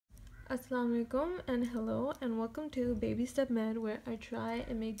Assalamu alaikum and hello and welcome to BabyStepMED, where I try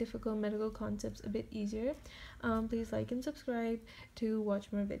and make difficult medical concepts a bit easier. Please like and subscribe to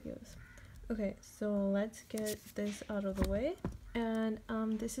watch more videos. Okay, so let's get this out of the way. And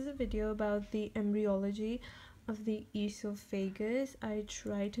this is a video about the embryology of the esophagus. I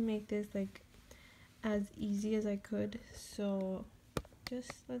tried to make this like as easy as I could, so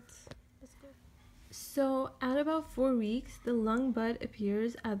just let's go. So at about 4 weeks, the lung bud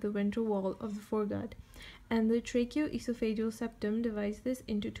appears at the ventral wall of the foregut, and the tracheoesophageal septum divides this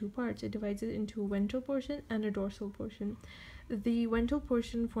into two parts. It divides it into a ventral portion and a dorsal portion. The ventral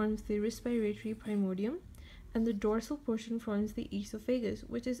portion forms the respiratory primordium, and the dorsal portion forms the esophagus,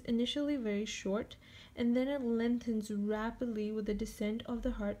 which is initially very short, and then it lengthens rapidly with the descent of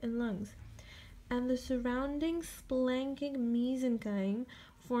the heart and lungs. And the surrounding splanchnic mesenchyme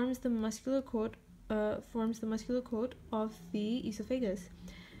forms the muscular coat of the esophagus,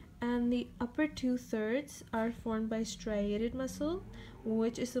 and the upper 2/3 are formed by striated muscle,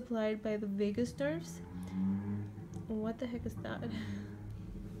 which is supplied by the vagus nerves. What the heck is that?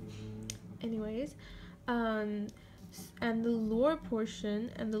 Anyways, and the lower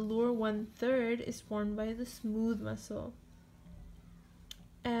portion and the lower 1/3 is formed by the smooth muscle,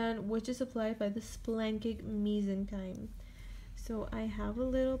 and which is supplied by the splanchnic mesenchyme. So I have a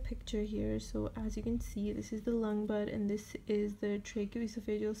little picture here. So as you can see, this is the lung bud, and this is the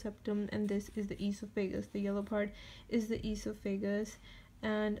tracheoesophageal septum, and this is the esophagus. The yellow part is the esophagus,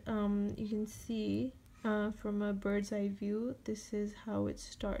 and you can see from a bird's eye view, this is how it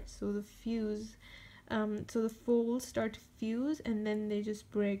starts. So the folds start to fuse, and then they just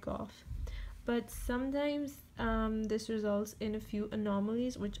break off. But sometimes this results in a few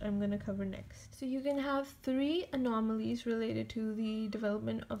anomalies, which I'm going to cover next. So you can have 3 anomalies related to the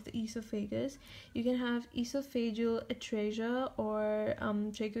development of the esophagus. You can have esophageal atresia or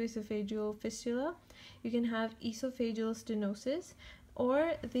tracheoesophageal fistula. You can have esophageal stenosis,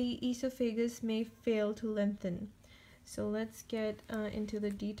 or the esophagus may fail to lengthen. So let's get into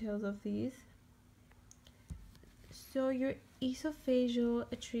the details of these. So your esophageal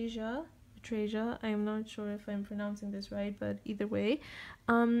atresia, I'm not sure if I'm pronouncing this right, but either way,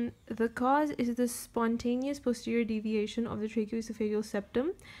 the cause is the spontaneous posterior deviation of the tracheoesophageal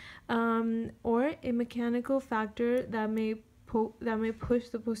septum, or a mechanical factor that may push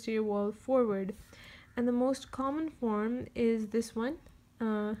the posterior wall forward. And the most common form is this one.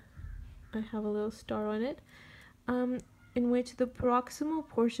 I have a little star on it, in which the proximal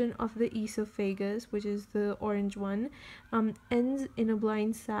portion of the esophagus, which is the orange one, ends in a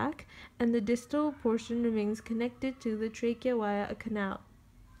blind sac, and the distal portion remains connected to the trachea via a canal.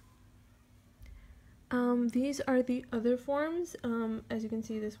 These are the other forms. As you can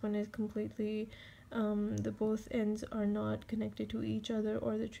see, this one is completely, the both ends are not connected to each other,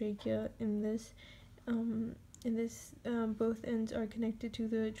 or the trachea in this both ends are connected to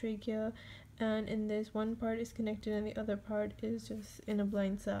the trachea, and in this one part is connected and the other part is just in a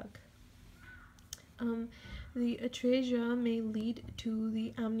blind sac. The atresia may lead to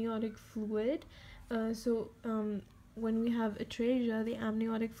the amniotic fluid. When we have atresia, the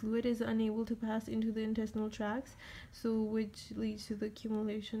amniotic fluid is unable to pass into the intestinal tracts, which leads to the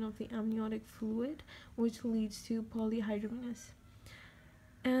accumulation of the amniotic fluid, which leads to polyhydramnios.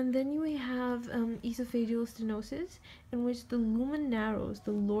 And then we have esophageal stenosis, in which the lumen narrows,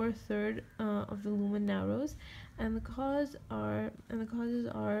 the lower third of the lumen narrows, and the causes are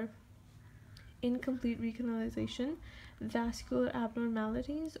incomplete recanalization, vascular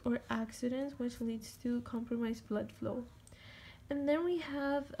abnormalities, or accidents, which leads to compromised blood flow. And then we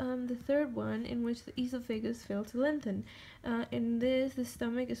have the third one, in which the esophagus fails to lengthen. In this, the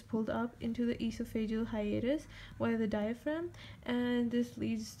stomach is pulled up into the esophageal hiatus via the diaphragm, and this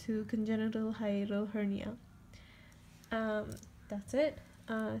leads to congenital hiatal hernia. That's it.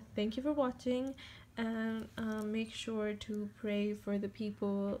 Thank you for watching, and make sure to pray for the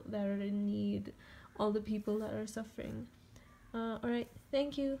people that are in need, all the people that are suffering. Alright,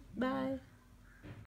 thank you. Bye.